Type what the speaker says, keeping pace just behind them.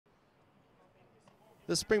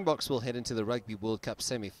The Springboks will head into the Rugby World Cup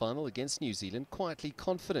semi-final against New Zealand quietly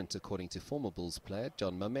confident, according to former Bulls player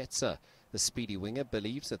John Mametsa. The speedy winger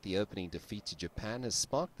believes that the opening defeat to Japan has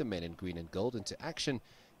sparked the men in green and gold into action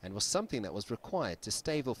and was something that was required to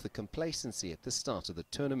stave off the complacency at the start of the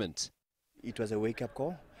tournament. It was a wake-up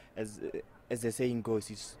call. As the saying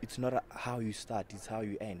goes, it's not how you start, it's how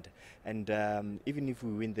you end. And even if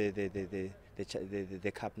we win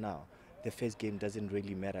the cup now, the first game doesn't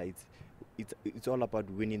really matter. It's all about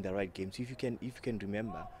winning the right games. If you can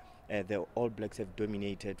remember, the All Blacks have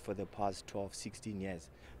dominated for the past 12, 16 years,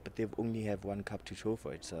 but they've only have one cup to show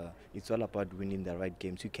for it. So it's all about winning the right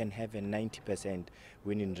games. You can have a 90%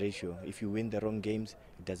 winning ratio. If you win the wrong games,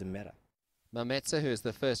 it doesn't matter. Mametsa, who is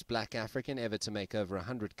the first black African ever to make over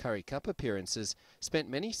 100 Currie Cup appearances, spent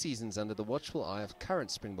many seasons under the watchful eye of current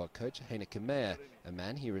Springbok coach Heineke Meyer, a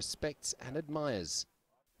man he respects and admires.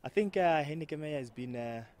 I think Heineke Meyer has been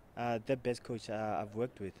the best coach I've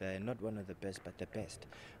worked with, not one of the best, but the best.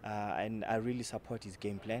 And I really support his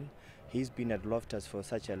game plan. He's been at Loftus for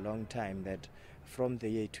such a long time that from the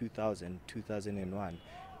year 2000, 2001,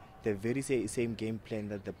 the very same game plan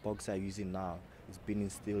that the Boks are using now has been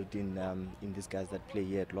instilled in these guys that play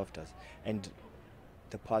here at Loftus. And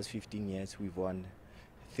the past 15 years, we've won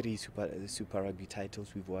 3 Super Rugby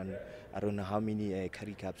titles. We've won I don't know how many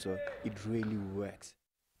Currie Cups, so it really works.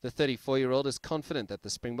 The 34-year-old is confident that the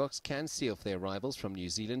Springboks can see off their rivals from New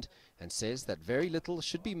Zealand and says that very little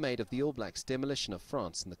should be made of the All Blacks' demolition of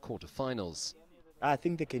France in the quarterfinals. I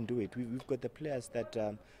think they can do it. We've got the players that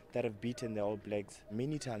have beaten the All Blacks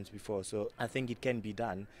many times before, so I think it can be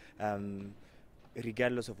done,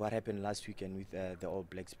 regardless of what happened last weekend with the All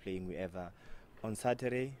Blacks playing wherever. On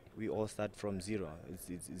Saturday, we all start from zero.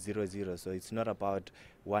 It's 0-0, so it's not about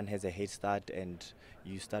one has a head start and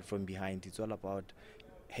you start from behind. It's all about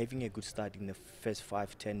having a good start in the first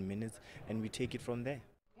 5-10 minutes, and we take it from there.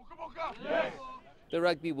 The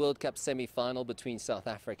Rugby World Cup semi-final between South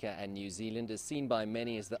Africa and New Zealand is seen by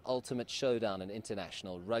many as the ultimate showdown in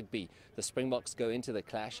international rugby. The Springboks go into the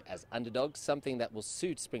clash as underdogs, something that will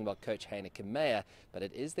suit Springbok coach Heineke Meyer, but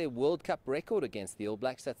it is their World Cup record against the All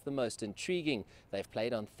Blacks that's the most intriguing. They've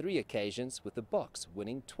played on 3 occasions, with the Boks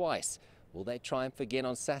winning twice. Will they triumph again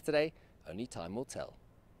on Saturday? Only time will tell.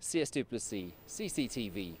 Sias du Plessis,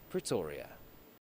 CCTV, Pretoria.